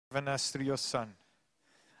given us through your Son.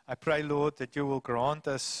 I pray, Lord, that you will grant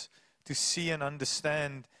us to see and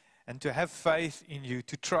understand and to have faith in you,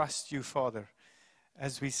 to trust you, Father,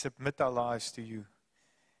 as we submit our lives to you.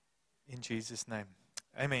 In Jesus' name.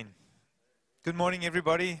 Amen. Good morning,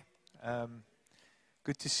 everybody.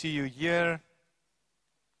 Good to see you here.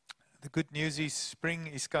 The good news is spring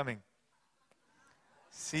is coming.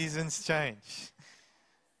 Seasons change.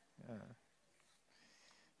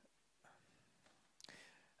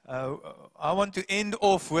 I want to end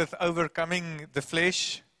off with overcoming the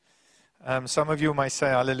flesh. Some of you might say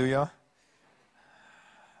hallelujah.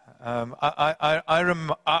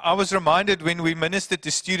 I was reminded when we ministered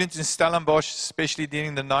to students in Stellenbosch, especially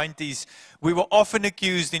during the 90s, we were often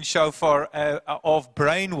accused in Shofar of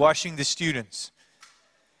brainwashing the students.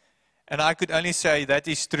 And I could only say that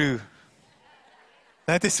is true.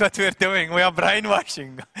 That is what we're doing. We are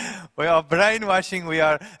brainwashing. We are brainwashing. We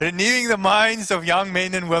are renewing the minds of young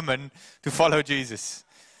men and women to follow Jesus,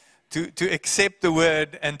 to accept the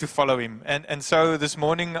word and to follow him. And so this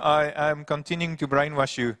morning I am continuing to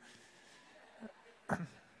brainwash you.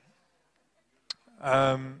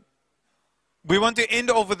 We want to end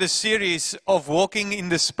over the series of walking in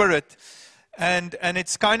the Spirit, and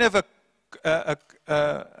it's kind of a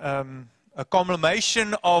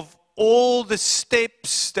culmination of all the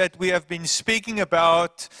steps that we have been speaking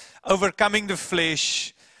about, overcoming the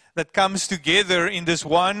flesh, that comes together in this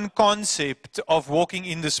one concept of walking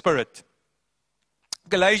in the Spirit.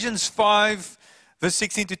 Galatians 5, verse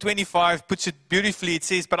 16 to 25 puts it beautifully. It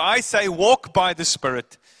says, "But I say, walk by the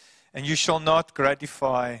Spirit, and you shall not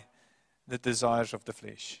gratify the desires of the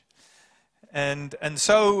flesh." And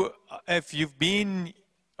so, if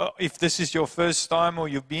this is your first time or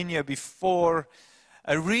you've been here before,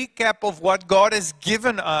 a recap of what God has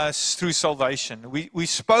given us through salvation. We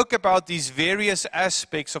spoke about these various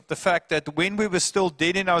aspects of the fact that when we were still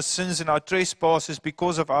dead in our sins and our trespasses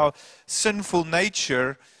because of our sinful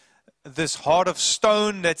nature, this heart of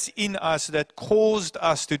stone that's in us that caused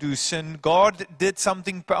us to do sin, God did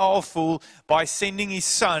something powerful by sending his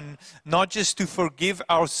Son, not just to forgive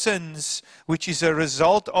our sins, which is a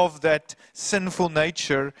result of that sinful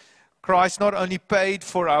nature. Christ not only paid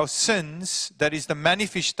for our sins, that is the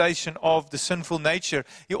manifestation of the sinful nature,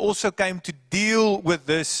 he also came to deal with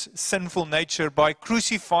this sinful nature by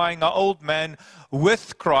crucifying our old man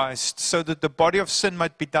with Christ so that the body of sin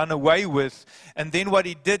might be done away with. And then what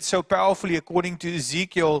he did so powerfully, according to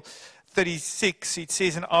Ezekiel 36, it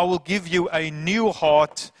says, "And I will give you a new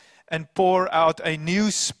heart and pour out a new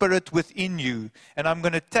spirit within you. And I'm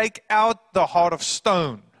going to take out the heart of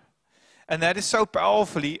stone." And that is so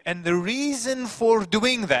powerfully. And the reason for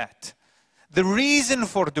doing that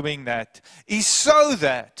is so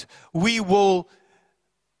that we will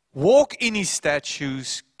walk in his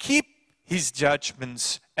statutes, keep his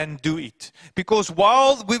judgments, and do it. Because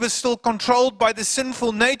while we were still controlled by the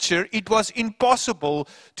sinful nature, it was impossible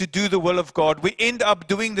to do the will of God. We end up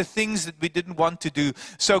doing the things that we didn't want to do.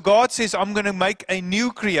 So God says, I'm going to make a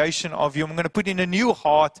new creation of you. I'm going to put in a new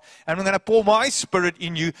heart, and I'm going to pour my Spirit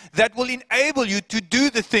in you that will enable you to do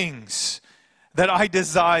the things that I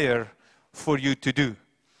desire for you to do.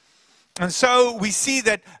 And so we see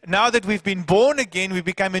that now that we've been born again, we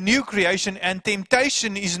become a new creation, and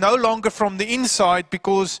temptation is no longer from the inside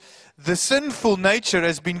because the sinful nature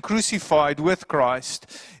has been crucified with Christ.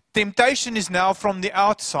 Temptation is now from the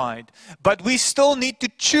outside, but we still need to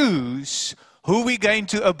choose who we're going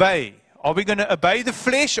to obey. Are we going to obey the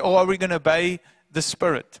flesh, or are we going to obey the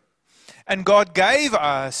Spirit? And God gave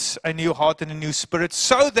us a new heart and a new spirit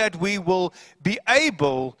so that we will be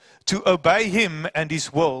able to obey him and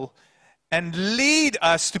his will, and lead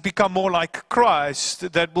us to become more like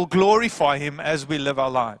Christ, that will glorify him as we live our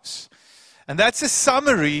lives. And that's a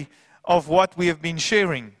summary of what we have been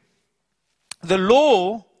sharing. The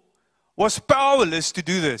law was powerless to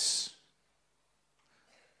do this.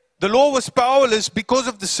 The law was powerless because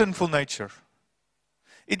of the sinful nature.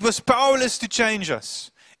 It was powerless to change us.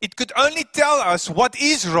 It could only tell us what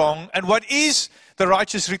is wrong and what is the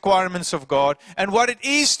righteous requirements of God and what it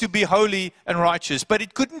is to be holy and righteous. But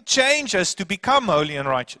it couldn't change us to become holy and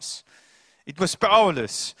righteous. It was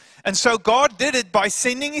powerless. And so God did it by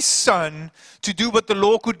sending his Son to do what the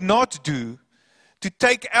law could not do, to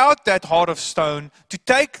take out that heart of stone, to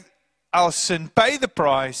take our sin, pay the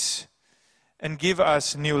price, and give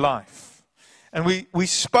us new life. And we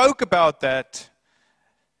spoke about that.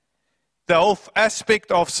 The whole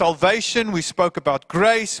aspect of salvation, we spoke about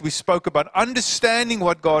grace, we spoke about understanding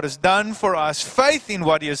what God has done for us, faith in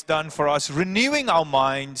what he has done for us, renewing our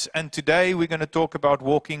minds, and today we're going to talk about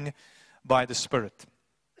walking by the Spirit.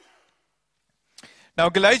 Now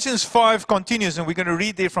Galatians 5 continues, and we're going to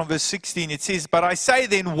read there from verse 16. It says, "But I say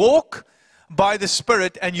then, walk by the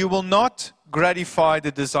Spirit, and you will not gratify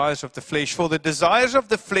the desires of the flesh. For the desires of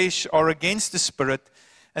the flesh are against the Spirit,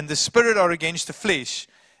 and the Spirit are against the flesh.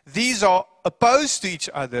 These are opposed to each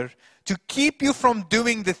other to keep you from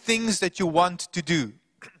doing the things that you want to do."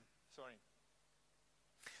 Sorry.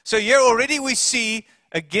 So here already we see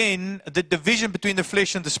again the division between the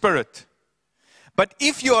flesh and the Spirit. But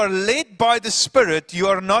if you are led by the Spirit, you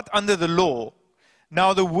are not under the law.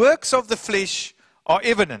 Now the works of the flesh are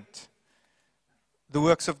evident. The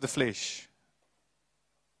works of the flesh.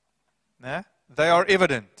 They are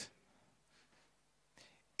evident.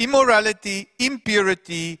 Immorality,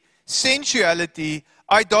 impurity, sensuality,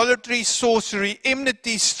 idolatry, sorcery,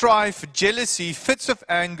 enmity, strife, jealousy, fits of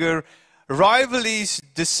anger, rivalries,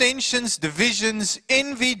 dissensions, divisions,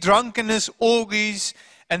 envy, drunkenness, orgies,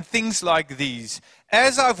 and things like these.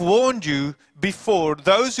 As I've warned you before,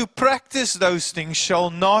 those who practice those things shall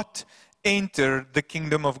not enter the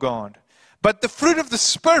kingdom of God. But the fruit of the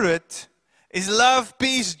Spirit is love,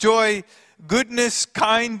 peace, joy, goodness,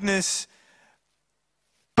 kindness,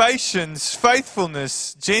 patience,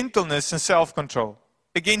 faithfulness, gentleness, and self-control.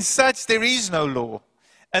 Against such there is no law.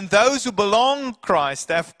 And those who belong to Christ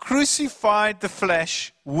have crucified the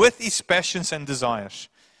flesh with its passions and desires.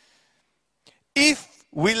 If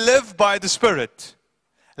we live by the Spirit,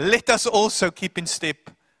 let us also keep in step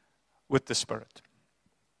with the Spirit.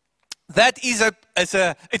 That is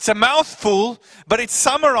it's a mouthful, but it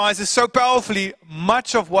summarizes so powerfully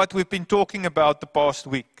much of what we've been talking about the past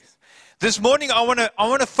week. This morning I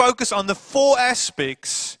want to focus on the 4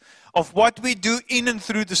 aspects of what we do in and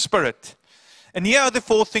through the Spirit. And here are the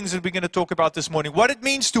 4 things that we're going to talk about this morning. What it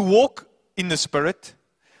means to walk in the Spirit,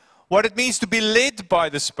 what it means to be led by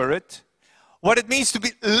the Spirit, what it means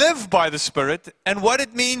to live by the Spirit, and what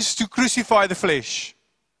it means to crucify the flesh.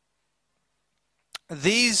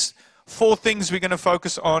 These 4 things we're going to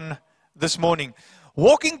focus on this morning.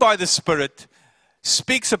 Walking by the Spirit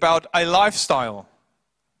speaks about a lifestyle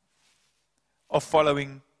of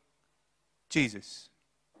following Jesus.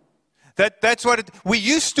 That's what we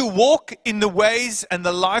used to walk in the ways and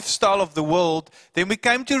the lifestyle of the world. Then we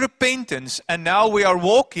came to repentance, and now we are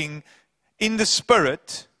walking in the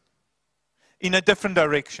Spirit in a different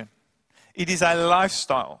direction. It is a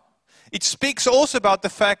lifestyle. It speaks also about the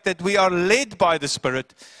fact that we are led by the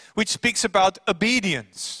Spirit, which speaks about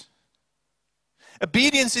obedience.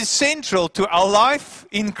 Obedience is central to our life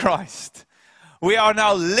in Christ. We are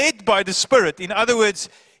now led by the Spirit. In other words,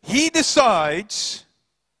 He decides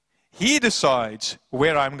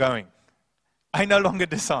where I'm going. I no longer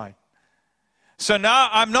decide. So now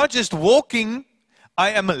I'm not just walking,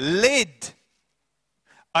 I am led.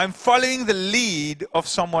 I'm following the lead of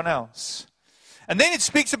someone else. And then it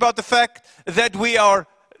speaks about the fact that we are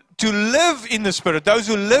to live in the Spirit. Those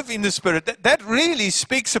who live in the Spirit, that really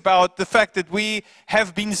speaks about the fact that we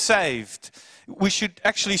have been saved. We should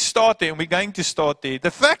actually start there, and we're going to start there.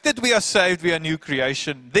 The fact that we are saved, we are a new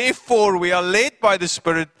creation. Therefore, we are led by the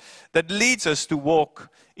Spirit that leads us to walk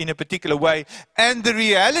in a particular way. And the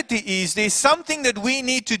reality is there's something that we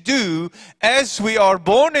need to do as we are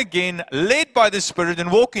born again, led by the Spirit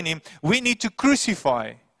and walk in Him. We need to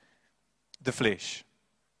crucify the flesh.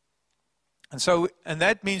 And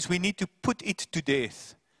that means we need to put it to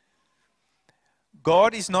death.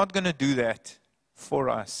 God is not going to do that for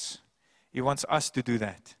us. He wants us to do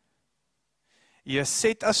that. He has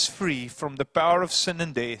set us free from the power of sin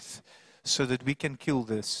and death so that we can kill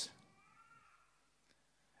this.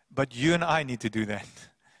 But you and I need to do that.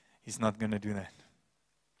 He's not going to do that.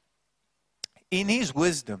 In His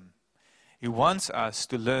wisdom, He wants us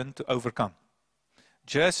to learn to overcome.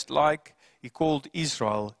 Just like He called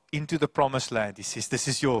Israel into the promised land. He says, this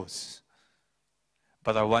is yours.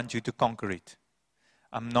 But I want you to conquer it.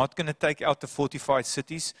 I'm not going to take out the fortified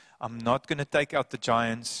cities. I'm not going to take out the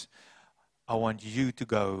giants. I want you to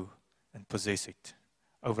go and possess it.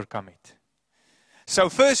 Overcome it. So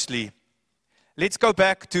firstly, let's go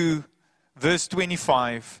back to verse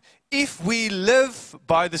 25. If we live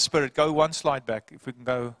by the Spirit, go one slide back, if we can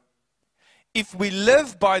go. If we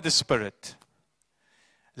live by the Spirit,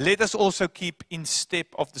 let us also keep in step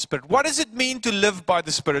of the Spirit. What does it mean to live by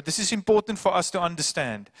the Spirit? This is important for us to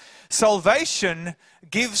understand. Salvation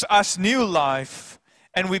gives us new life,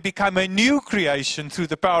 and we become a new creation through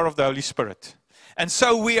the power of the Holy Spirit. And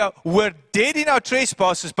so we're dead in our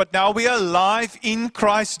trespasses, but now we are alive in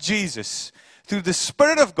Christ Jesus through the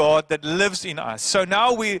Spirit of God that lives in us. So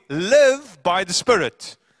now we live by the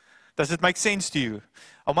Spirit. Does it make sense to you?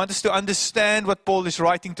 I want us to understand what Paul is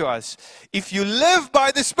writing to us. If you live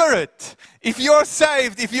by the Spirit, if you are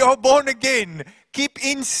saved, if you are born again, keep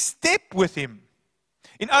in step with Him.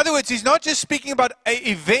 In other words, He's not just speaking about an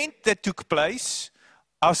event that took place,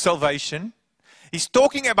 our salvation. He's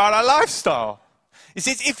talking about our lifestyle. He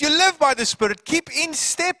says, if you live by the Spirit, keep in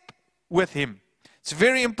step with Him. It's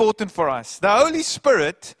very important for us. The Holy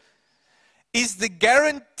Spirit is the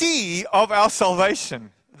guarantee of our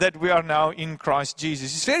salvation, that we are now in Christ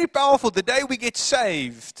Jesus. It's very powerful. The day we get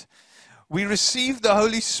saved, we receive the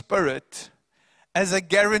Holy Spirit as a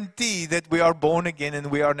guarantee that we are born again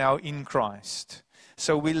and we are now in Christ.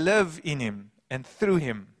 So we live in Him and through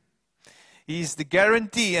Him. He is the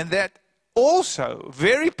guarantee, and that also,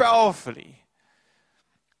 very powerfully,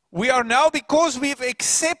 we are now, because we've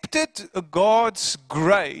accepted God's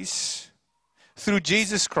grace through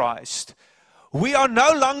Jesus Christ, we are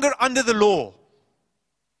no longer under the law.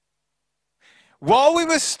 While we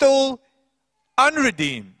were still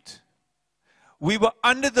unredeemed, we were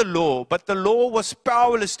under the law, but the law was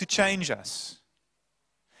powerless to change us.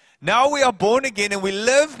 Now we are born again and we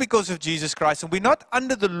live because of Jesus Christ, and we're not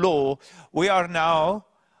under the law, we are now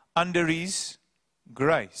under His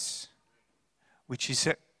grace, which is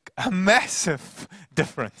a massive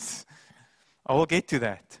difference. I will get to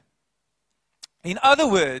that. In other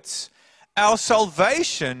words, our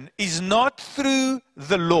salvation is not through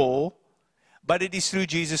the law, but it is through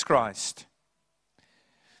Jesus Christ.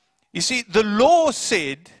 You see, the law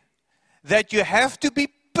said that you have to be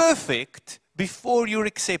perfect before you're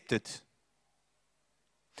accepted.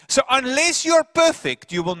 So unless you're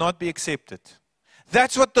perfect, you will not be accepted.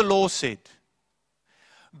 That's what the law said.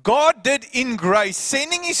 God did in grace,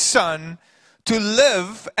 sending His Son to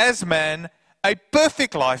live as man a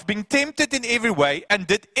perfect life, being tempted in every way, and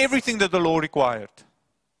did everything that the law required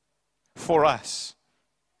for us.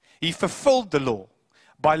 He fulfilled the law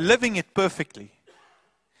by living it perfectly.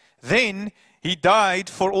 Then He died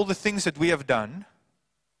for all the things that we have done.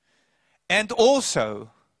 And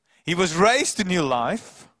also, He was raised to new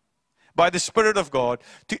life by the Spirit of God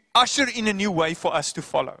to usher in a new way for us to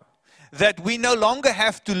follow. That we no longer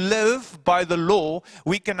have to live by the law,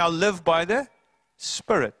 we can now live by the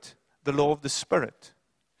Spirit, the law of the Spirit.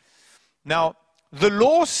 Now, the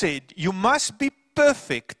law said you must be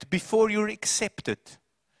perfect before you're accepted.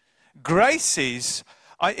 Grace says,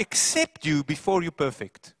 I accept you before you're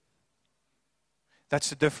perfect. That's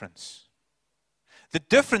the difference. The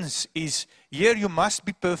difference is, here you must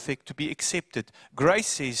be perfect to be accepted. Grace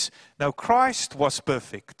says, now Christ was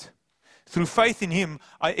perfect. Through faith in Him,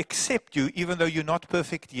 I accept you even though you're not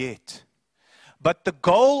perfect yet. But the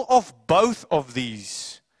goal of both of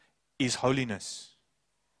these is holiness.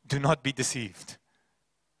 Do not be deceived.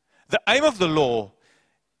 The aim of the law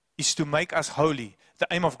is to make us holy. The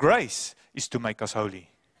aim of grace is to make us holy.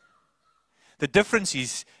 The difference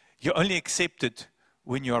is, you're only accepted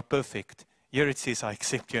when you are perfect. Here it says, I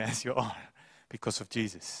accept you as you are because of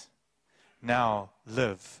Jesus. Now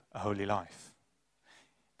live a holy life.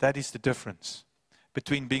 That is the difference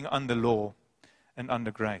between being under law and under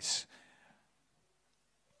grace.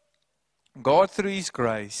 God, through His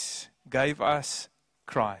grace, gave us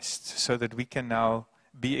Christ so that we can now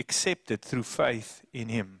be accepted through faith in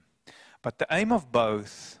Him. But the aim of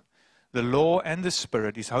both, the law and the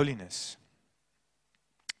Spirit, is holiness.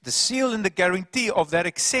 The seal and the guarantee of that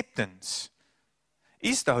acceptance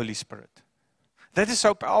is the Holy Spirit. That is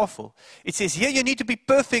so powerful. It says here you need to be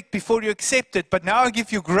perfect before you accept it, but now I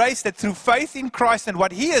give you grace that through faith in Christ and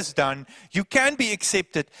what He has done, you can be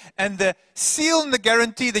accepted. And the seal and the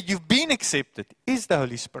guarantee that you've been accepted is the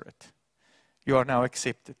Holy Spirit. You are now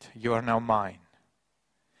accepted. You are now mine.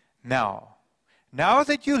 Now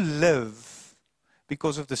that you live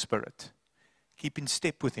because of the Spirit, keep in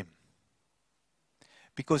step with Him.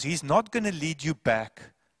 Because He's not going to lead you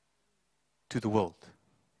back to the world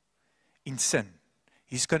in sin.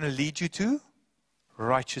 He's going to lead you to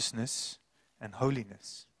righteousness and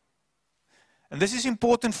holiness. And this is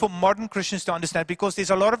important for modern Christians to understand because there's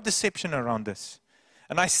a lot of deception around this.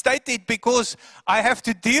 And I state it because I have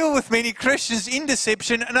to deal with many Christians in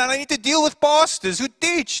deception, and I need to deal with pastors who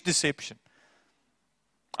teach deception.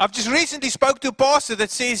 I've just recently spoke to a pastor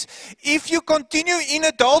that says, if you continue in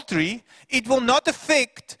adultery, it will not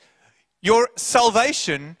affect your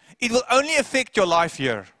salvation. It will only affect your life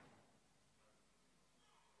here.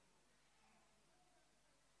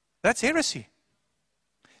 That's heresy.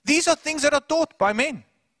 These are things that are taught by men,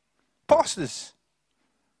 pastors.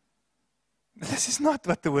 This is not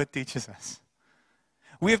what the Word teaches us.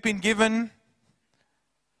 We have been given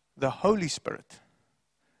the Holy Spirit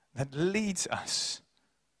that leads us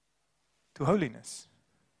to holiness,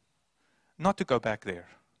 not to go back there.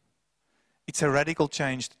 It's a radical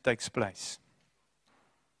change that takes place.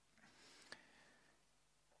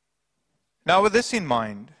 Now, with this in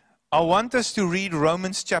mind, I want us to read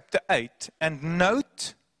Romans chapter 8 and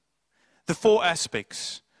note the 4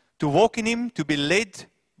 aspects: to walk in Him, to be led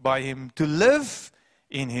by Him, to live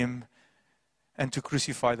in Him, and to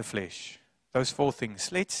crucify the flesh. Those 4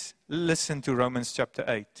 things. Let's listen to Romans chapter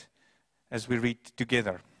 8 as we read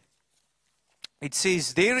together. It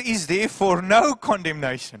says, "There is therefore no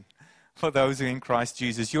condemnation for those who are in Christ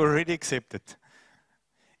Jesus." You're already accepted.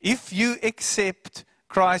 If you accept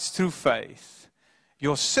Christ through faith,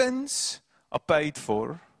 your sins are paid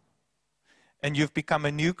for, and you've become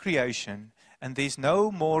a new creation, and there's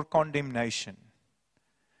no more condemnation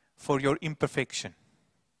for your imperfection.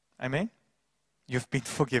 Amen? You've been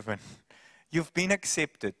forgiven. You've been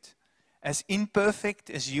accepted as imperfect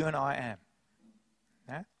as you and I am.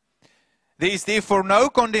 Yeah? There is therefore no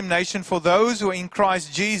condemnation for those who are in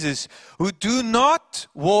Christ Jesus, who do not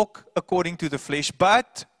walk according to the flesh,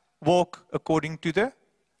 but walk according to the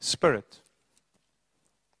Spirit.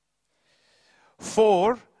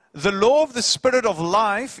 For the law of the Spirit of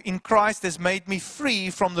life in Christ has made me free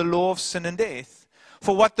from the law of sin and death.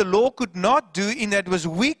 For what the law could not do, in that it was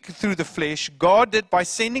weak through the flesh, God did by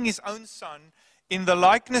sending His own Son in the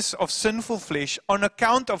likeness of sinful flesh on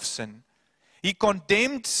account of sin. He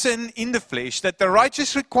condemned sin in the flesh, that the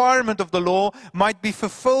righteous requirement of the law might be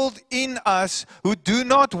fulfilled in us who do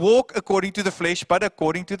not walk according to the flesh, but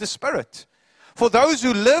according to the Spirit. For those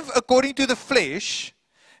who live according to the flesh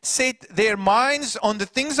set their minds on the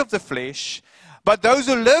things of the flesh, but those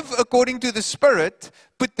who live according to the Spirit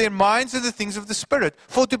put their minds on the things of the Spirit.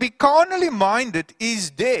 For to be carnally minded is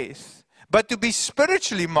death, but to be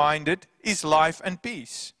spiritually minded is life and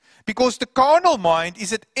peace. Because the carnal mind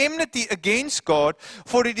is at enmity against God,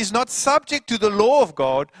 for it is not subject to the law of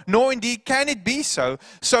God, nor indeed can it be so.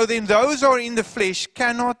 So then those who are in the flesh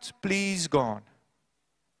cannot please God.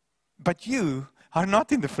 But you are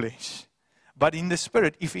not in the flesh, but in the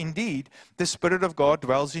Spirit, if indeed the Spirit of God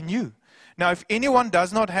dwells in you. Now, if anyone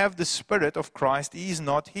does not have the Spirit of Christ, he is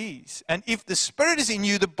not his. And if the Spirit is in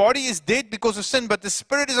you, the body is dead because of sin, but the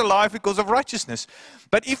Spirit is alive because of righteousness.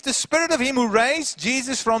 But if the Spirit of Him who raised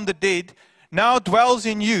Jesus from the dead now dwells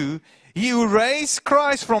in you, He who raised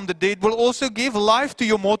Christ from the dead will also give life to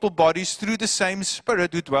your mortal bodies through the same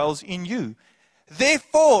Spirit who dwells in you.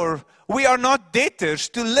 Therefore, we are not debtors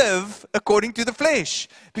to live according to the flesh.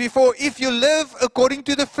 For if you live according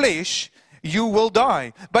to the flesh, you will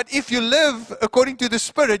die. But if you live according to the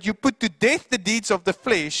Spirit, you put to death the deeds of the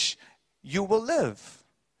flesh, you will live.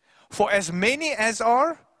 For as many as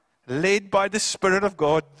are led by the Spirit of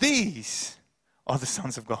God, these are the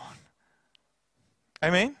sons of God.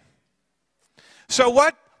 Amen? So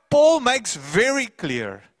what Paul makes very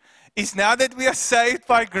clear is now that we are saved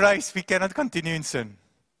by grace, we cannot continue in sin.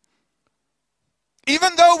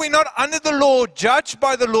 Even though we're not under the law, judged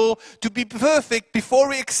by the law to be perfect before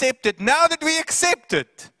we accept it, now that we accept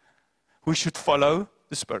it, we should follow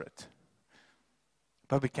the Spirit.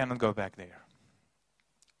 But we cannot go back there.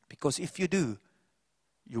 Because if you do,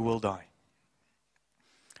 you will die.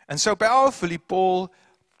 And so powerfully, Paul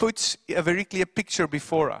puts a very clear picture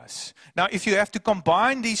before us. Now, if you have to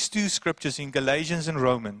combine these 2 scriptures in Galatians and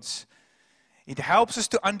Romans, it helps us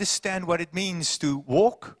to understand what it means to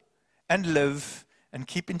walk and live and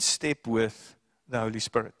keep in step with the Holy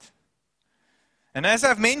Spirit. And as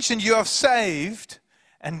I've mentioned, you are saved,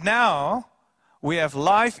 and now we have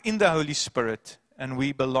life in the Holy Spirit, and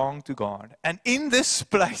we belong to God. And in this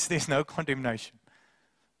place, there's no condemnation.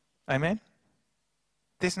 Amen?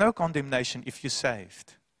 There's no condemnation if you're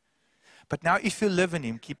saved. But now if you live in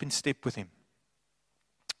Him, keep in step with Him.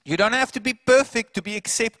 You don't have to be perfect to be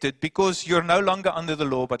accepted, because you're no longer under the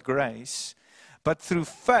law but grace. But through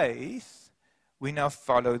faith, we now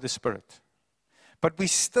follow the Spirit. But we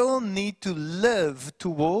still need to live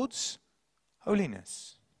towards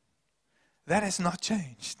holiness. That has not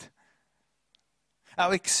changed.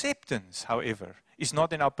 Our acceptance, however, is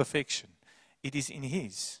not in our perfection. It is in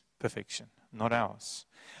His perfection, not ours.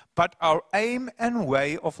 But our aim and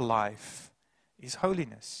way of life is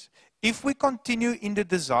holiness. If we continue in the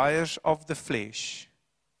desires of the flesh,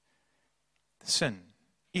 sin,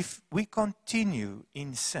 if we continue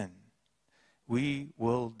in sin, we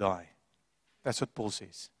will die. That's what Paul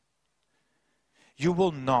says. You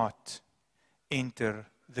will not enter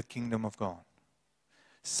the kingdom of God.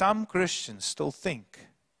 Some Christians still think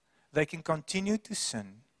they can continue to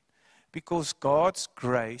sin because God's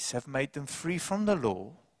grace have made them free from the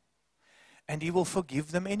law, and He will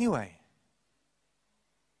forgive them anyway.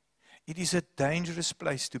 It is a dangerous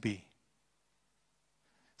place to be.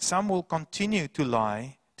 Some will continue to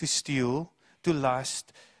lie, to steal, to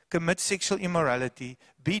lust, commit sexual immorality,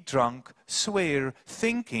 be drunk, swear,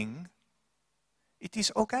 thinking it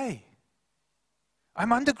is okay.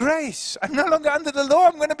 I'm under grace. I'm no longer under the law.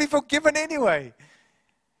 I'm going to be forgiven anyway.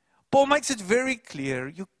 Paul makes it very clear,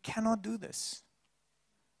 you cannot do this.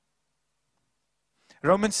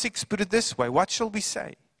 Romans 6 put it this way, what shall we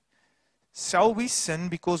say? Shall we sin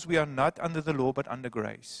because we are not under the law but under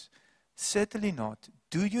grace? Certainly not.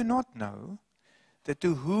 Do you not know that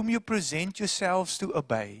to whom you present yourselves to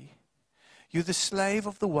obey, you're the slave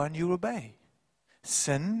of the one you obey?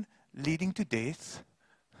 Sin leading to death,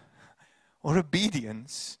 or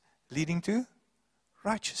obedience leading to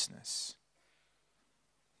righteousness.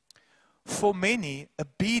 For many,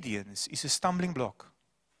 obedience is a stumbling block.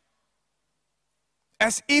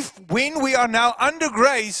 As if when we are now under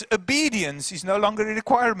grace, obedience is no longer a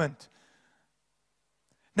requirement.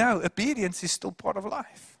 No, obedience is still part of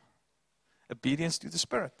life. Obedience to the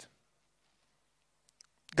Spirit.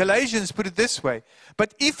 Galatians put it this way,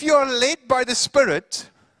 but if you are led by the Spirit,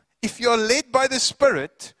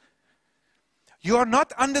 you are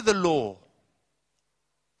not under the law.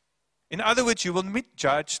 In other words, you will be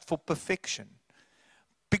judged for perfection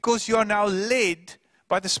because you are now led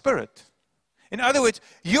by the Spirit. In other words,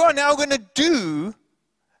 you are now going to do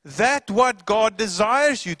that what God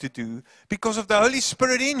desires you to do because of the Holy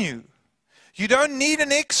Spirit in you. You don't need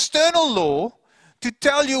an external law to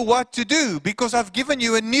tell you what to do because I've given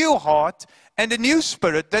you a new heart and a new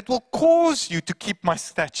spirit that will cause you to keep my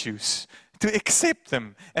statutes, to accept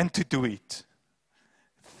them and to do it.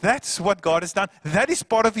 That's what God has done. That is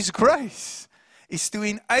part of His grace, is to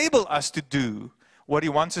enable us to do what He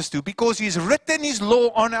wants us to, because He's written His law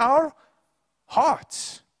on our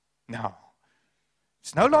hearts. Now,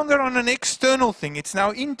 it's no longer on an external thing, it's now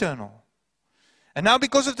internal. And now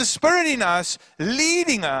because of the Spirit in us,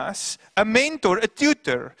 leading us, a mentor, a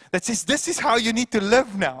tutor, that says, this is how you need to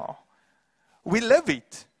live now. We live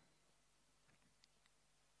it.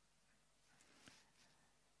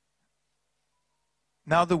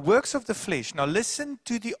 Now the works of the flesh, now listen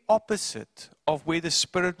to the opposite of where the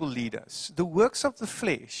Spirit will lead us. The works of the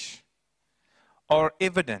flesh are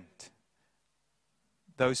evident.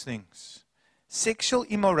 Those things. Sexual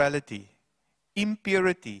immorality,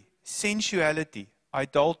 impurity, sensuality,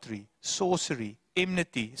 adultery, sorcery,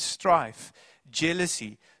 enmity, strife,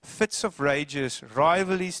 jealousy, fits of rages,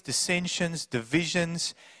 rivalries, dissensions,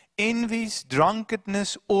 divisions, envies,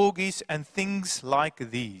 drunkenness, orgies, and things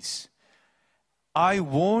like these. I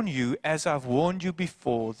warn you, as I've warned you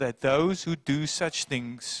before, that those who do such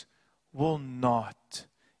things will not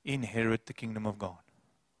inherit the kingdom of God.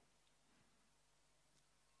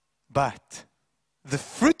 But the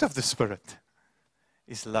fruit of the Spirit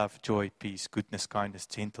is love, joy, peace, goodness, kindness,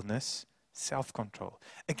 gentleness, self-control.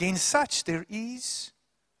 Against such there is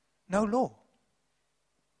no law.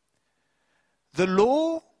 The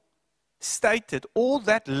law stated, all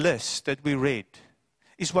that list that we read,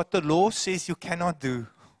 is what the law says you cannot do.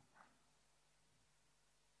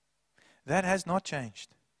 That has not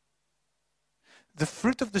changed. The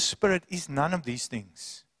fruit of the Spirit is none of these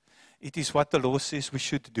things. It is what the law says we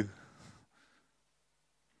should do.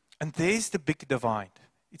 And there's the big divide.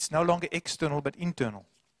 It's no longer external but internal.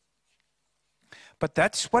 But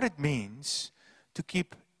that's what it means to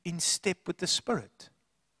keep in step with the Spirit.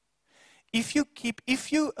 If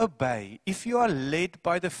you obey, if you are led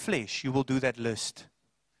by the flesh, you will do that list.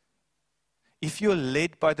 If you're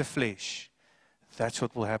led by the flesh, that's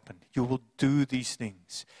what will happen. You will do these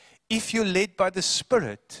things. If you're led by the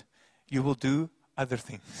Spirit, you will do other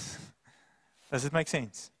things. Does it make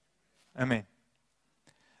sense? Amen.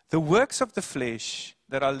 The works of the flesh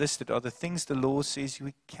that are listed are the things the law says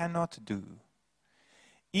we cannot do.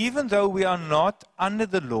 Even though we are not under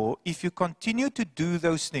the law, if you continue to do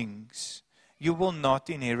those things, you will not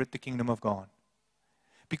inherit the kingdom of God.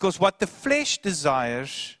 Because what the flesh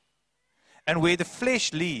desires and where the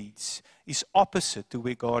flesh leads is opposite to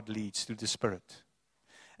where God leads through the Spirit.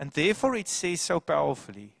 And therefore it says so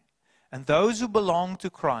powerfully, and those who belong to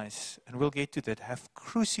Christ, and we'll get to that, have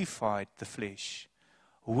crucified the flesh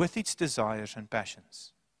with its desires and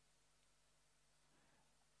passions.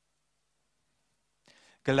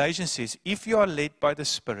 Galatians says, if you are led by the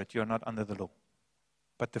Spirit, you are not under the law.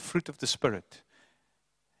 But the fruit of the Spirit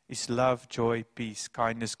is love, joy, peace,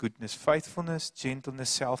 kindness, goodness, faithfulness, gentleness,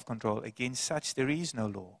 self-control. Against such there is no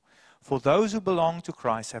law. For those who belong to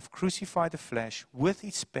Christ have crucified the flesh with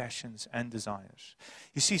its passions and desires.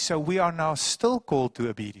 You see, so we are now still called to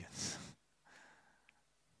obedience.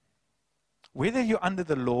 Whether you're under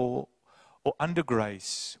the law or under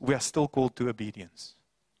grace, we are still called to obedience.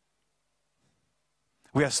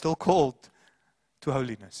 We are still called to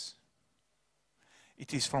holiness.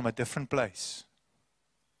 It is from a different place.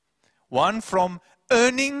 One from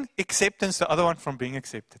earning acceptance, the other one from being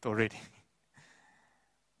accepted already.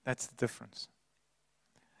 That's the difference.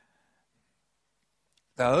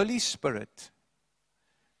 The Holy Spirit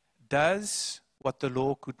does what the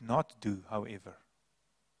law could not do, however.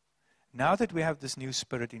 Now that we have this new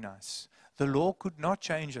spirit in us, the law could not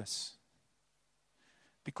change us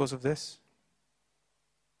because of this.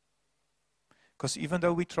 Because even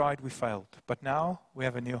though we tried, we failed. But now we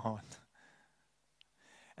have a new heart.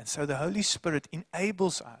 And so the Holy Spirit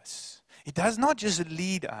enables us. He does not just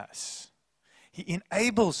lead us. He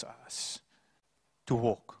enables us to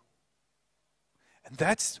walk. And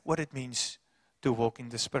that's what it means to walk in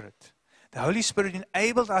the Spirit. The Holy Spirit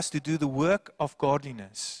enabled us to do the work of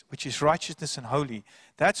godliness, which is righteousness and holy.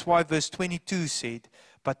 That's why verse 22 said,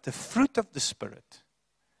 but the fruit of the Spirit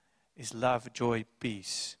is love, joy,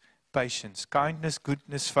 peace, patience, kindness,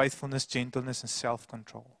 goodness, faithfulness, gentleness, and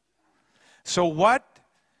self-control. So what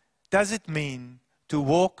does it mean to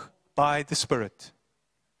walk by the Spirit?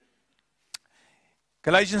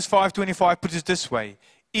 Galatians 5:25 puts it this way.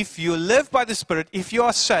 If you live by the Spirit, if you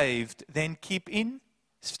are saved, then keep in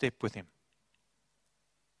step with Him.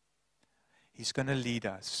 He's going to lead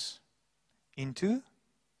us into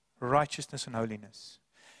righteousness and holiness.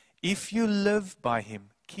 If you live by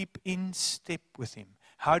Him, keep in step with Him.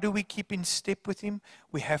 How do we keep in step with Him?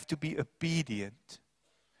 We have to be obedient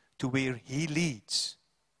to where He leads.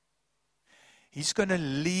 He's going to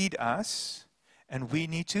lead us, and we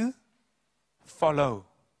need to follow.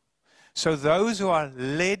 So those who are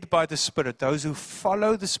led by the Spirit, those who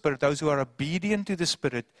follow the Spirit, those who are obedient to the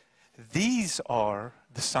Spirit, these are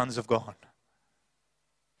the sons of God.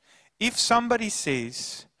 If somebody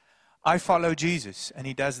says, I follow Jesus, and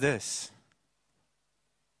he does this,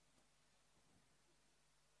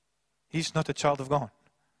 he's not a child of God.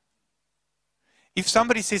 If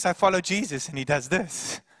somebody says, I follow Jesus, and he does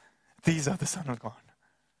this, these are the sons of God.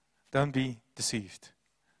 Don't be deceived.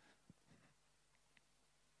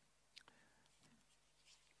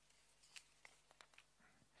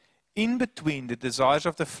 In between the desires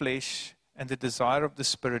of the flesh and the desire of the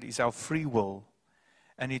Spirit is our free will,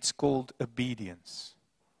 and it's called obedience.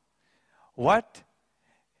 That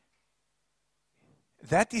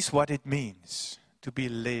is what it means to be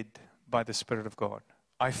led by the Spirit of God.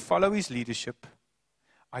 I follow His leadership,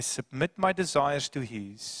 I submit my desires to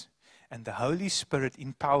His, and the Holy Spirit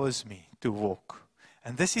empowers me to walk.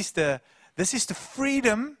 And this is the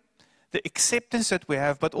freedom, the acceptance that we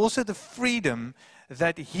have, but also the freedom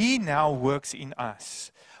that He now works in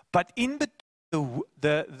us. But in between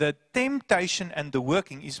the temptation and the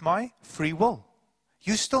working is my free will.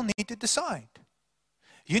 You still need to decide.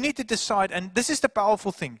 You need to decide, and this is the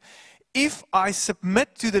powerful thing. If I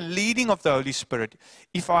submit to the leading of the Holy Spirit,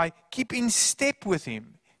 if I keep in step with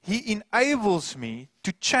Him, He enables me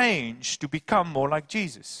to change, to become more like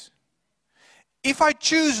Jesus. If I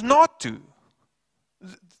choose not to,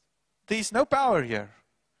 there's no power here.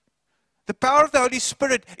 The power of the Holy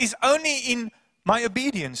Spirit is only in my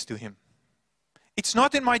obedience to Him. It's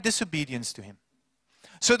not in my disobedience to Him.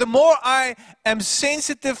 So the more I am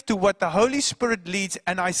sensitive to what the Holy Spirit leads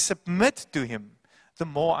and I submit to Him, the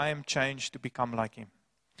more I am changed to become like Him.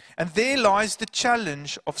 And there lies the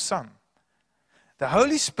challenge of some. The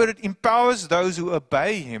Holy Spirit empowers those who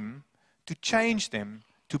obey Him to change them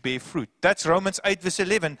to bear fruit. That's Romans 8 verse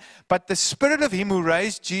 11. But the Spirit of Him who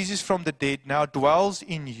raised Jesus from the dead now dwells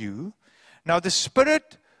in you. Now the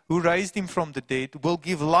Spirit who raised Him from the dead will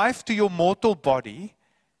give life to your mortal body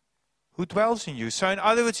who dwells in you. So in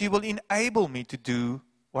other words, He will enable me to do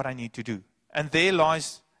what I need to do. And there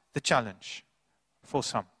lies the challenge for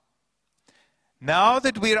some. Now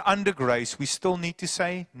that we are under grace, we still need to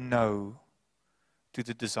say no to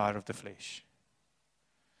the desire of the flesh.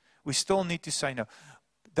 We still need to say no.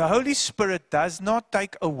 The Holy Spirit does not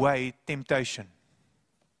take away temptation.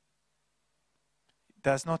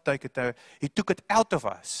 Does not take it away. He took it out of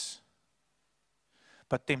us.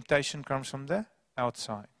 But temptation comes from the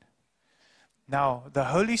outside. Now, the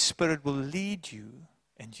Holy Spirit will lead you,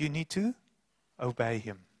 and you need to obey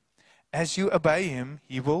Him. As you obey Him,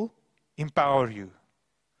 He will empower you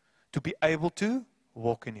to be able to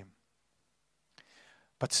walk in Him.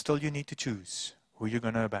 But still you need to choose who you're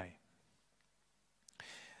going to obey.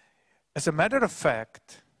 As a matter of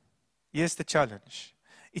fact, here's the challenge.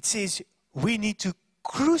 It says we need to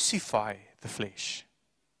crucify the flesh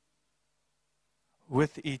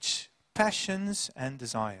with its passions and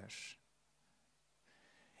desires.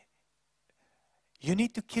 You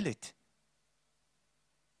need to kill it.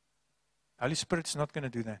 Holy Spirit's not going to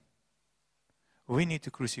do that. We need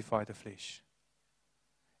to crucify the flesh.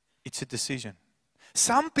 It's a decision.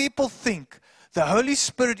 Some people think the Holy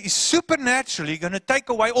Spirit is supernaturally going to take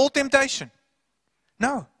away all temptation.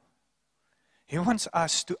 No. He wants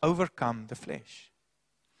us to overcome the flesh.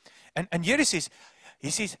 And here he says,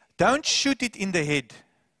 don't shoot it in the head.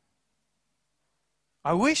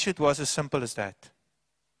 I wish it was as simple as that.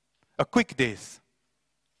 A quick death.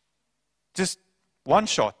 Just one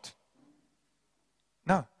shot.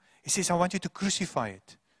 No. He says, I want you to crucify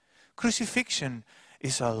it. Crucifixion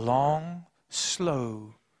is a long,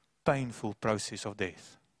 slow, painful process of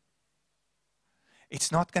death.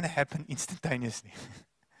 It's not going to happen instantaneously.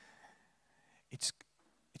 It's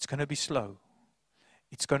going to be slow.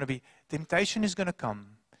 It's going to be, temptation is going to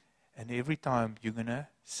come, and every time you're going to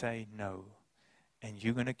say no, and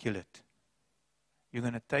you're going to kill it. You're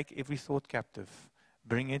going to take every thought captive,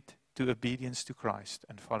 bring it to obedience to Christ,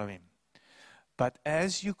 and follow Him. But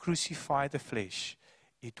as you crucify the flesh,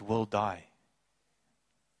 it will die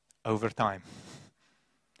over time.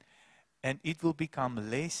 And it will become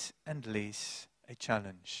less and less a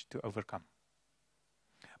challenge to overcome.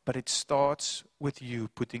 But it starts with you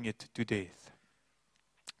putting it to death.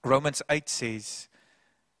 Romans 8 says,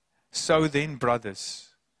 so then, brothers,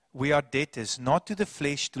 we are debtors, not to the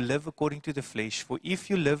flesh, to live according to the flesh. For if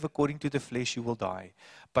you live according to the flesh, you will die.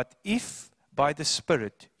 But if by the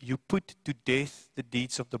Spirit you put to death the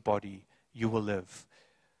deeds of the body, you will live.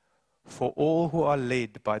 For all who are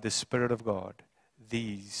led by the Spirit of God,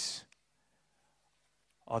 these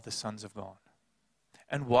are the sons of God.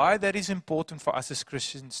 And why that is important for us as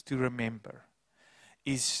Christians to remember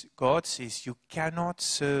is God says you cannot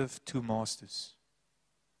serve two masters.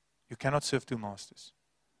 You cannot serve two masters.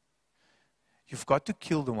 You've got to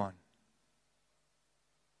kill the one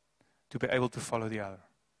to be able to follow the other.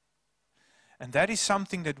 And that is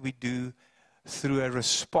something that we do through a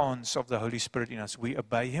response of the Holy Spirit in us. We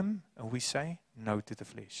obey Him and we say no to the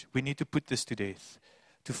flesh. We need to put this to death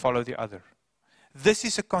to follow the other. This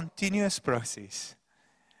is a continuous process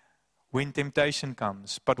when temptation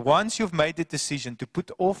comes. But once you've made the decision to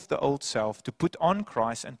put off the old self, to put on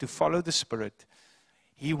Christ and to follow the Spirit,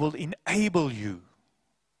 He will enable you.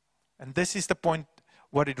 And this is the point,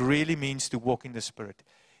 what it really means to walk in the Spirit.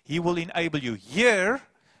 He will enable you. Here,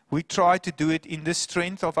 we try to do it in the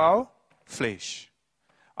strength of our flesh,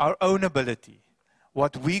 our own ability,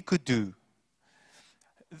 what we could do.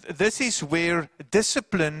 This is where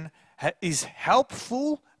discipline is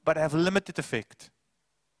helpful, but have limited effect.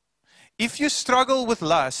 If you struggle with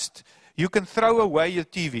lust, you can throw away your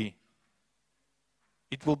TV.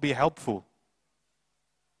 It will be helpful.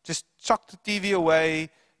 Just chuck the TV away,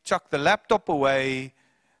 chuck the laptop away,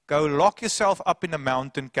 go lock yourself up in a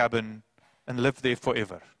mountain cabin and live there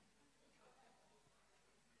forever.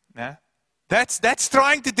 Nah? That's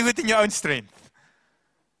trying to do it in your own strength.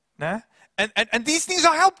 Nah? And these things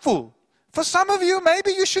are helpful. For some of you,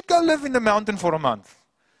 maybe you should go live in the mountain for a month.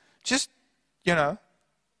 Just,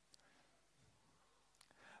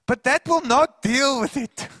 But that will not deal with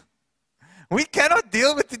it. We cannot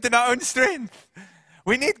deal with it in our own strength.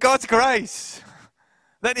 We need God's grace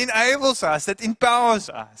that enables us, that empowers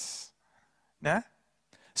us. Nah?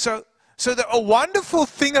 So a wonderful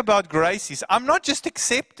thing about grace is I'm not just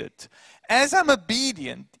accepted. As I'm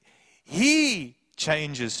obedient, He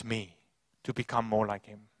changes me to become more like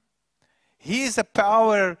Him. He is a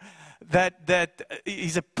power that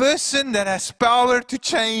is a person that has power to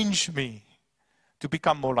change me to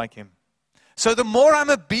become more like Him. So the more I'm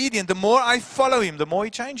obedient, the more I follow Him, the more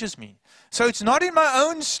He changes me. So it's not in my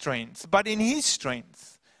own strength, but in His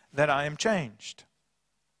strength that I am changed.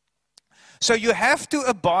 So you have to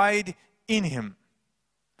abide in Him.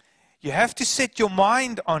 You have to set your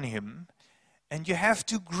mind on Him, and you have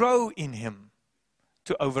to grow in Him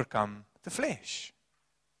to overcome the flesh.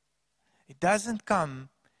 It doesn't come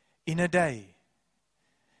in a day.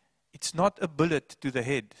 It's not a bullet to the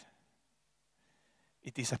head.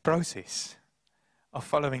 It is a process of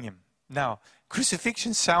following Him. Now,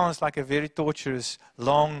 crucifixion sounds like a very torturous,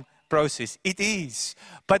 long process. It is.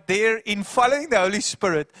 But there, in following the Holy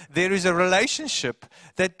Spirit, there is a relationship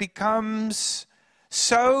that becomes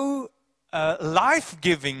so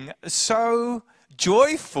life-giving, so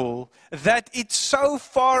joyful, that it so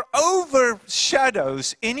far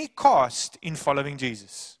overshadows any cost in following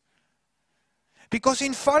Jesus. Because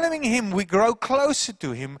in following Him, we grow closer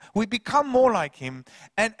to Him, we become more like Him,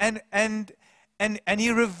 and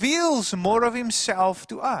He reveals more of Himself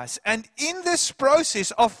to us. And in this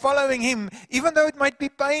process of following Him, even though it might be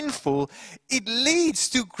painful, it leads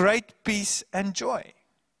to great peace and joy.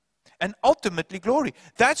 And ultimately glory.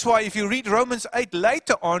 That's why if you read Romans 8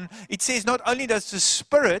 later on, it says not only does the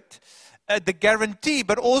Spirit the guarantee,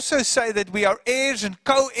 but also say that we are heirs and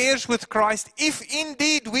co-heirs with Christ, if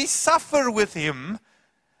indeed we suffer with Him,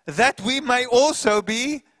 that we may also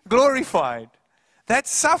be glorified. That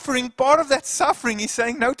suffering, part of that suffering is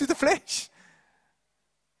saying no to the flesh.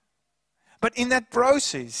 But in that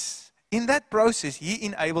process, He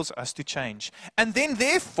enables us to change. And then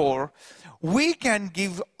therefore, we can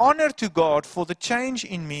give honor to God, for the change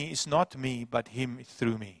in me is not me, but Him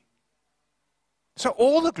through me. So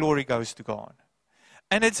all the glory goes to God.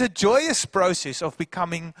 And it's a joyous process of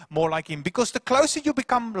becoming more like Him. Because the closer you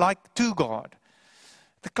become to God,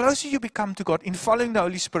 the closer you become to God in following the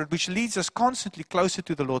Holy Spirit, which leads us constantly closer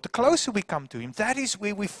to the Lord, the closer we come to Him, that is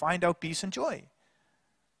where we find our peace and joy.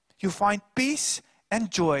 You find peace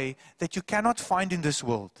and joy that you cannot find in this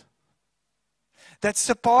world. That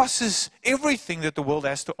surpasses everything that the world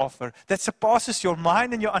has to offer. That surpasses your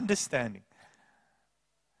mind and your understanding.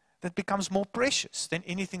 That becomes more precious than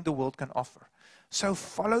anything the world can offer. So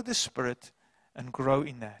follow the Spirit and grow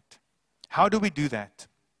in that. How do we do that?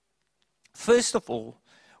 First of all,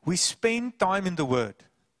 we spend time in the Word.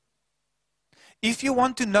 If you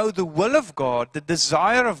want to know the will of God, the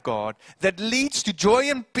desire of God, that leads to joy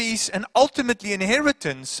and peace and ultimately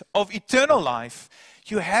inheritance of eternal life,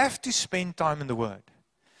 you have to spend time in the Word.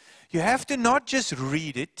 You have to not just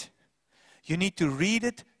read it, you need to read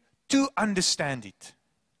it to understand it.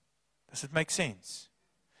 Does it make sense?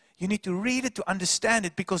 You need to read it to understand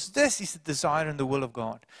it, because this is the desire and the will of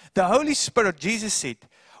God. The Holy Spirit, Jesus said,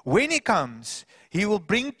 when He comes, He will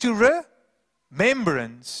bring to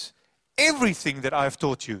remembrance everything that I have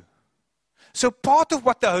taught you. So part of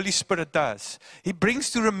what the Holy Spirit does, He brings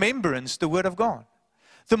to remembrance the Word of God.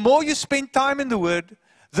 The more you spend time in the Word,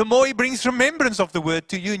 the more He brings remembrance of the Word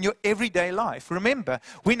to you in your everyday life. Remember,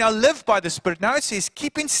 we now live by the Spirit. Now it says,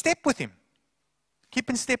 keep in step with Him. Keep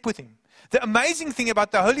in step with Him. The amazing thing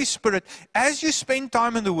about the Holy Spirit, as you spend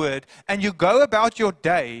time in the Word and you go about your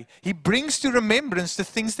day, He brings to remembrance the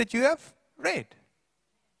things that you have read.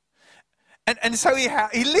 And so He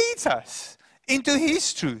leads us into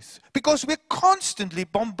His truth, because we're constantly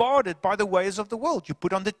bombarded by the ways of the world. You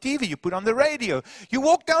put on the TV, you put on the radio, you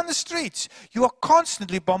walk down the streets, you are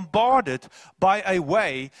constantly bombarded by a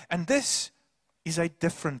way, and this is a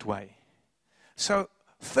different way. So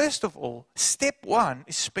first of all, step one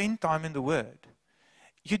is spend time in the Word.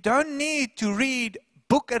 You don't need to read a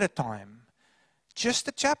book at a time, just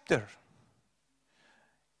a chapter,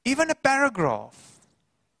 even a paragraph,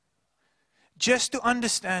 just to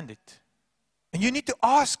understand it. And you need to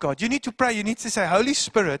ask God, you need to pray, you need to say, Holy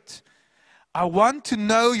Spirit, I want to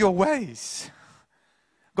know your ways.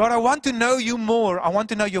 God, I want to know you more. I want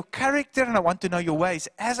to know your character and I want to know your ways.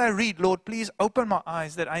 As I read, Lord, please open my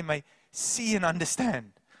eyes that I may see and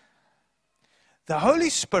understand. The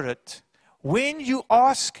Holy Spirit, when you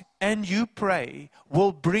ask and you pray,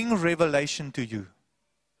 will bring revelation to you.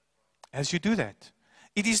 As you do that.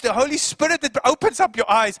 It is the Holy Spirit that opens up your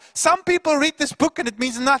eyes. Some people read this book and it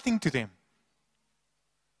means nothing to them.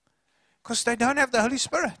 Because they don't have the Holy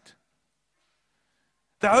Spirit.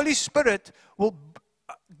 The Holy Spirit will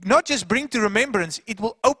not just bring to remembrance, it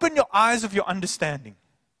will open your eyes of your understanding.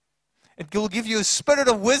 It will give you a spirit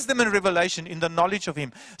of wisdom and revelation in the knowledge of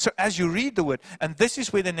Him. So as you read the Word, and this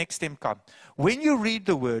is where the next step comes. When you read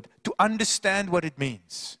the Word, to understand what it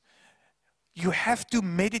means, you have to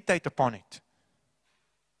meditate upon it.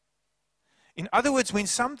 In other words, when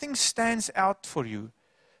something stands out for you,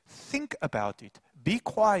 think about it. Be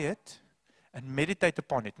quiet and meditate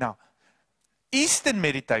upon it. Now, Eastern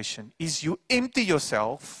meditation is you empty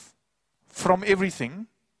yourself from everything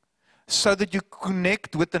so that you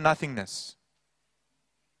connect with the nothingness.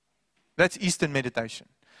 That's Eastern meditation.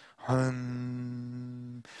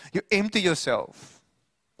 You empty yourself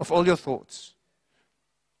of all your thoughts.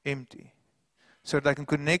 Empty. So that I can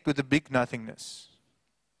connect with the big nothingness.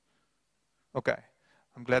 Okay,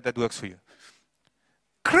 I'm glad that works for you.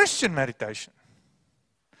 Christian meditation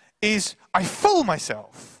is I fill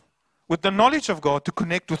myself with the knowledge of God to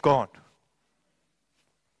connect with God.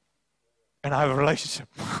 And I have a relationship.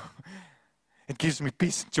 It gives me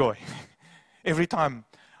peace and joy. Every time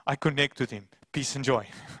I connect with Him, peace and joy.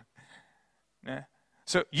 Yeah?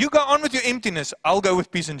 So you go on with your emptiness, I'll go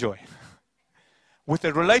with peace and joy. With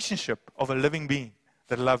a relationship of a living being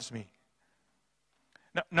that loves me.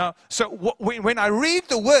 Now, so when I read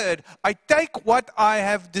the Word, I take what I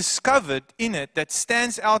have discovered in it that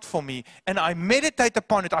stands out for me, and I meditate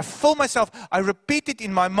upon it. I fill myself, I repeat it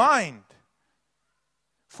in my mind.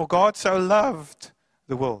 For God so loved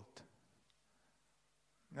the world.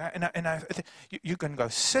 You can go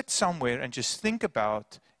sit somewhere and just think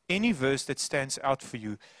about any verse that stands out for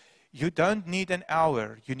you. You don't need an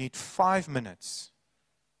hour. You need 5 minutes.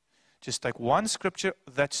 Just take one scripture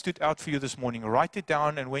that stood out for you this morning. Write it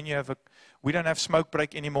down, and when you have we don't have smoke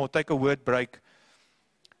break anymore. Take a word break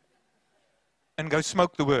and go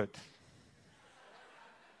smoke the word.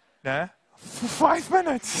 Yeah? For 5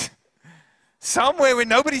 minutes. Somewhere where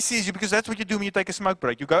nobody sees you, because that's what you do when you take a smoke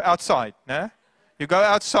break. You go outside. Yeah? You go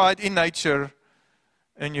outside in nature,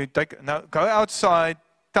 and you go outside,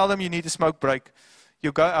 tell them you need a smoke break.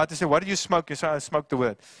 You go out and say, what do you smoke? You say, I smoke the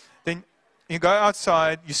word. Then you go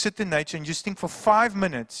outside, you sit in nature, and you just think for 5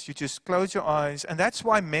 minutes. You just close your eyes. And that's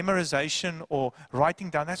why memorization or writing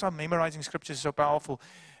down, that's why memorizing scripture is so powerful.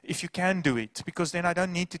 If you can do it, because then I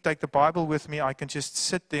don't need to take the Bible with me. I can just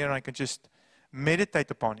sit there and I can just meditate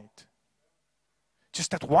upon it.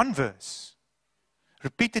 Just that one verse.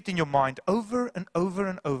 Repeat it in your mind over and over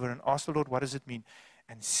and over and ask the Lord, what does it mean?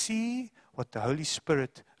 And see what the Holy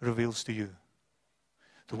Spirit reveals to you.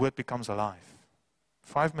 The word becomes alive.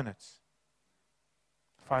 5 minutes.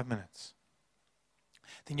 5 minutes.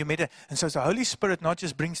 Then you meditate. And so the Holy Spirit not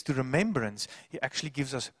just brings to remembrance, He actually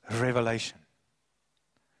gives us revelation.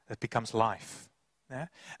 That becomes life. Yeah?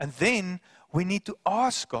 And then we need to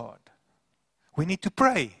ask God. We need to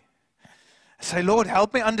pray. Say, Lord,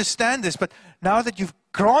 help me understand this. But now that you've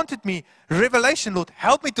granted me revelation, Lord,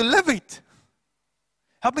 help me to live it.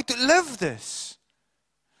 Help me to live this.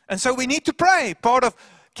 And so we need to pray. Part of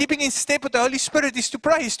keeping in step with the Holy Spirit is to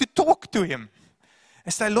pray, is to talk to Him.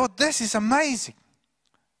 And say, Lord, this is amazing.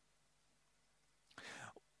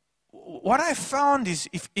 What I found is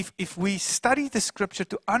if we study the scripture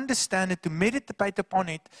to understand it, to meditate upon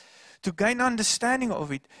it, to gain understanding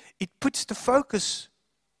of it, it puts the focus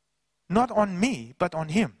not on me, but on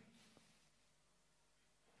Him.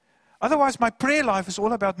 Otherwise, my prayer life is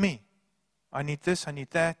all about me. I need this, I need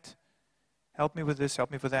that. Help me with this,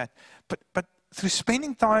 help me with that. But through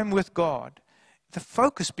spending time with God, the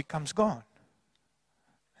focus becomes gone.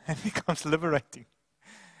 And becomes liberating.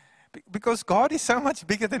 Because God is so much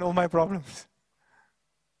bigger than all my problems.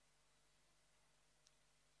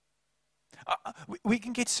 We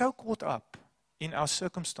can get so caught up in our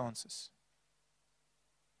circumstances.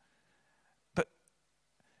 But,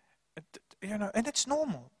 and it's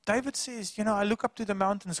normal. David says, I look up to the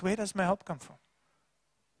mountains. Where does my help come from?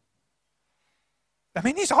 I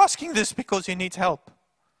mean, he's asking this because he needs help.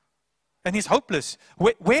 And he's hopeless.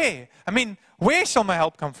 Where? Where shall my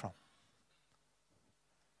help come from?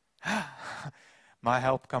 My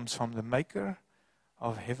help comes from the maker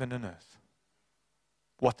of heaven and earth.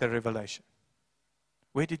 What a revelation.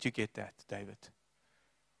 Where did you get that, David?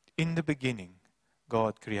 In the beginning,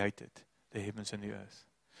 God created the heavens and the earth.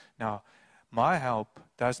 Now, my help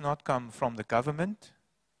does not come from the government,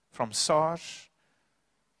 from SARS,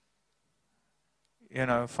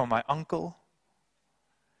 from my uncle.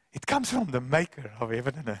 It comes from the maker of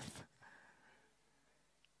heaven and earth.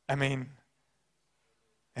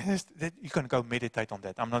 You can go meditate on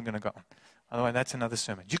that. I'm not going to go on. Otherwise, that's another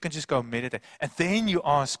sermon. You can just go meditate. And then you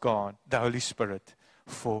ask God, the Holy Spirit,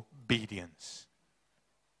 for obedience.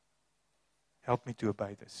 Help me to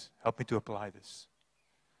obey this. Help me to apply this.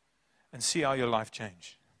 And see how your life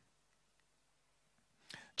change.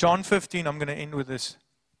 John 15, I'm going to end with this.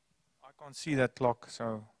 I can't see that clock,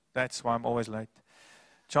 so that's why I'm always late.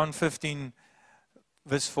 John 15,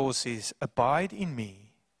 verse 4 says, abide in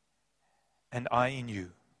me, and I in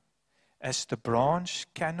you. As the branch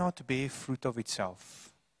cannot bear fruit of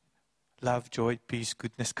itself. Love, joy, peace,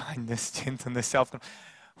 goodness, kindness, gentleness, self-control.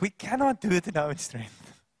 We cannot do it in our own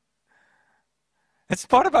strength. It's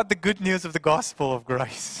part about the good news of the gospel of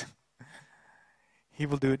grace. He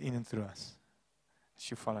will do it in and through us.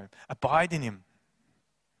 As you follow Him. Abide in Him.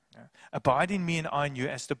 Abide in me and I in you,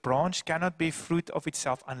 as the branch cannot bear fruit of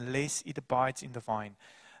itself unless it abides in the vine.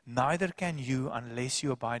 Neither can you unless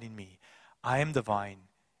you abide in me. I am the vine,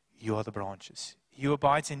 you are the branches. He who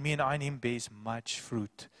abides in me and I in him bears much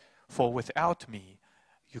fruit. For without me,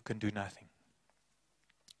 you can do nothing.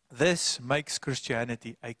 This makes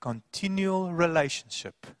Christianity a continual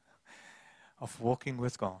relationship of walking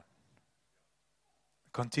with God.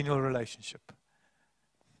 A continual relationship.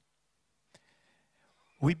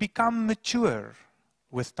 We become mature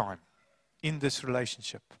with time in this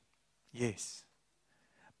relationship. Yes.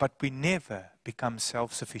 But we never become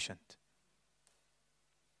self-sufficient.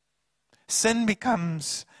 Sin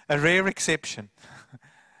becomes a rare exception.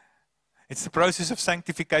 It's the process of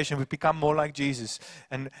sanctification. We become more like Jesus.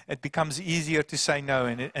 And it becomes easier to say no.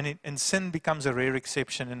 And sin becomes a rare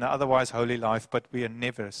exception in an otherwise holy life. But we are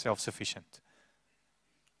never self-sufficient.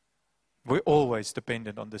 We're always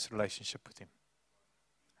dependent on this relationship with Him.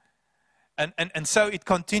 And so it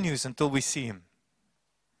continues until we see Him.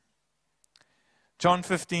 John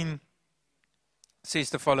 15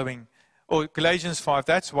 says the following, or Galatians 5,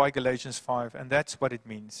 that's why Galatians 5, and that's what it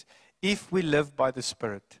means. If we live by the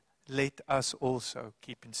Spirit, let us also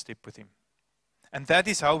keep in step with Him. And that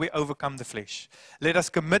is how we overcome the flesh. Let us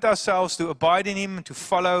commit ourselves to abide in Him, to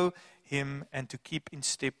follow Him, and to keep in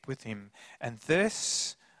step with Him. And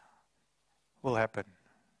this will happen.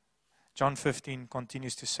 John 15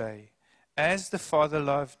 continues to say, as the Father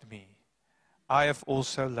loved me, I have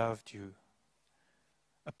also loved you.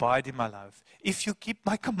 Abide in my love. If you keep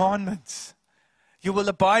my commandments, you will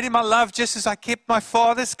abide in my love just as I kept my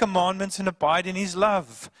Father's commandments and abide in His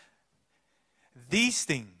love. These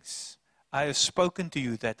things I have spoken to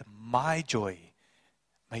you that my joy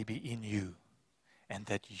may be in you and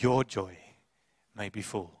that your joy may be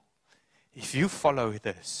full. If you follow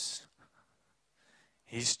this,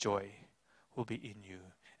 His joy will be in you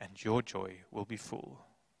and your joy will be full.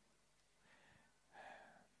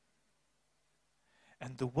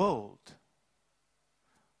 And the world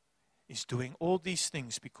is doing all these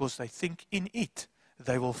things because they think in it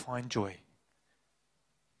they will find joy.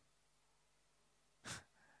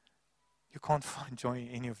 You can't find joy in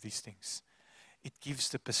any of these things. It gives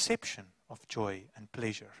the perception of joy and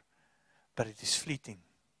pleasure, but it is fleeting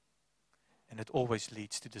and it always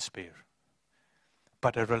leads to despair.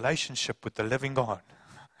 But a relationship with the living God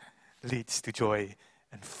leads to joy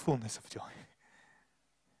and fullness of joy.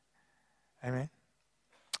 Amen.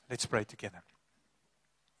 Let's pray together.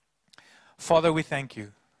 Father, we thank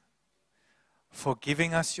you for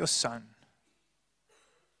giving us your Son,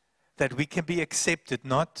 that we can be accepted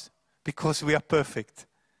not because we are perfect.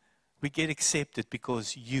 We get accepted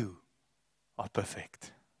because you are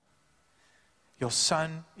perfect. Your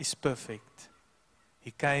Son is perfect.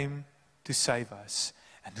 He came to save us.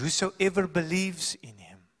 And whosoever believes in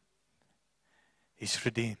Him is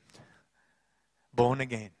redeemed, born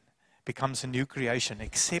again, becomes a new creation,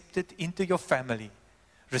 accepted into your family,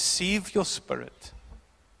 receive your Spirit,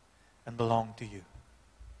 and belong to you.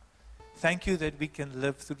 Thank you that we can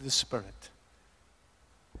live through the Spirit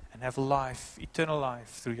and have life, eternal life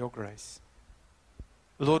through your grace.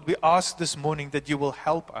 Lord, we ask this morning that you will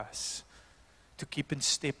help us to keep in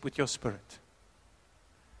step with your Spirit.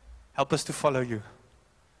 Help us to follow you.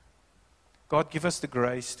 God, give us the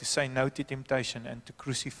grace to say no to temptation and to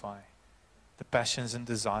crucify the passions and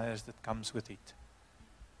desires that comes with it,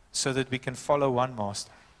 so that we can follow one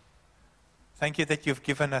Master. Thank you that you've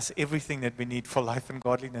given us everything that we need for life and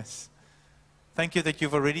godliness. Thank you that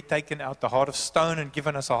you've already taken out the heart of stone and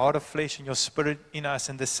given us a heart of flesh and your Spirit in us.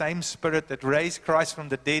 And the same Spirit that raised Christ from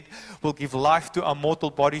the dead will give life to our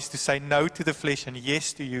mortal bodies to say no to the flesh and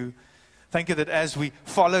yes to you. Thank you that as we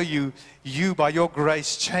follow you, you by your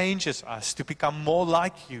grace changes us to become more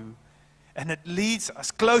like you. And it leads us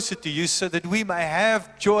closer to you so that we may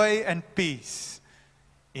have joy and peace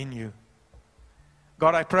in you.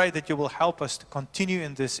 God, I pray that you will help us to continue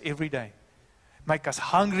in this every day. Make us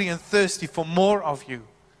hungry and thirsty for more of you.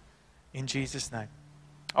 In Jesus' name.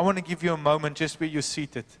 I want to give you a moment just where you're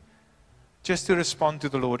seated. Just to respond to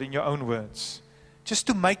the Lord in your own words. Just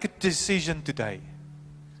to make a decision today.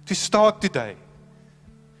 To start today.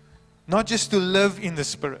 Not just to live in the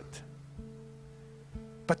Spirit,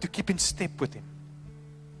 but to keep in step with Him.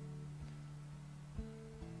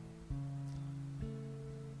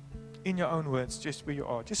 In your own words, just where you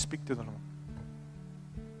are, just speak to the Lord.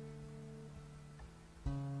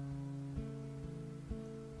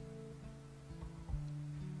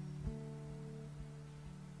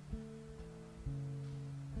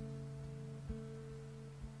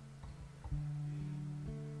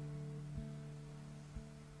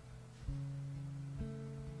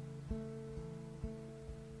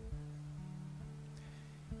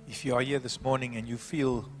 If you are here this morning and you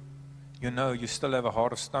feel, you still have a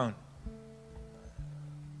heart of stone.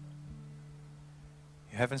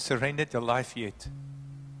 You haven't surrendered your life yet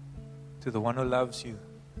to the one who loves you,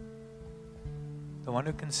 the one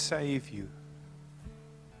who can save you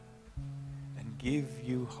and give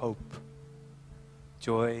you hope,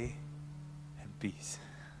 joy, and peace.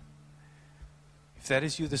 If that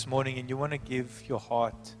is you this morning and you want to give your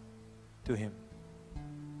heart to Him,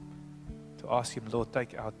 to ask Him, Lord,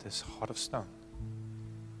 take out this heart of stone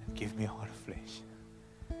and give me a heart of flesh.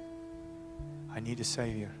 I need a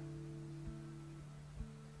Savior.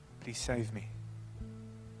 Please save me.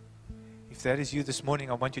 If that is you this morning,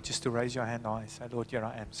 I want you just to raise your hand high. Say, Lord, here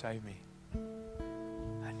I am, save me.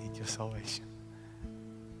 I need your salvation.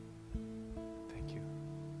 Thank you.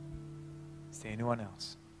 Is there anyone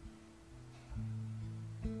else?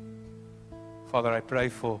 Father, I pray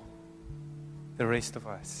for the rest of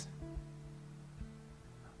us.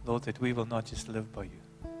 Lord, that we will not just live by you,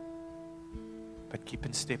 but keep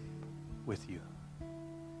in step with you.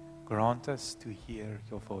 Grant us to hear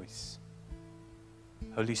your voice.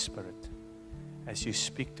 Holy Spirit, as you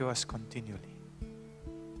speak to us continually,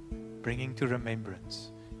 bringing to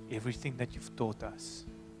remembrance everything that you've taught us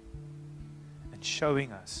and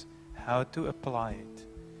showing us how to apply it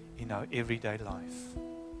in our everyday life.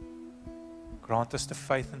 Grant us the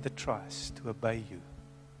faith and the trust to obey you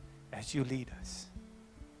as you lead us,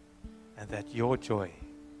 and that your joy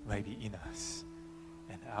may be in us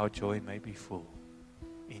and our joy may be full.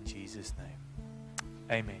 In Jesus' name,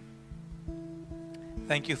 amen.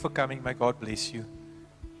 Thank you for coming. May God bless you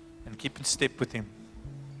and keep in step with Him.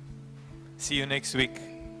 See you next week.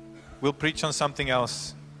 We'll preach on something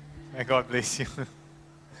else. May God bless you.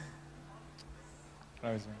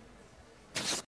 Praise Him.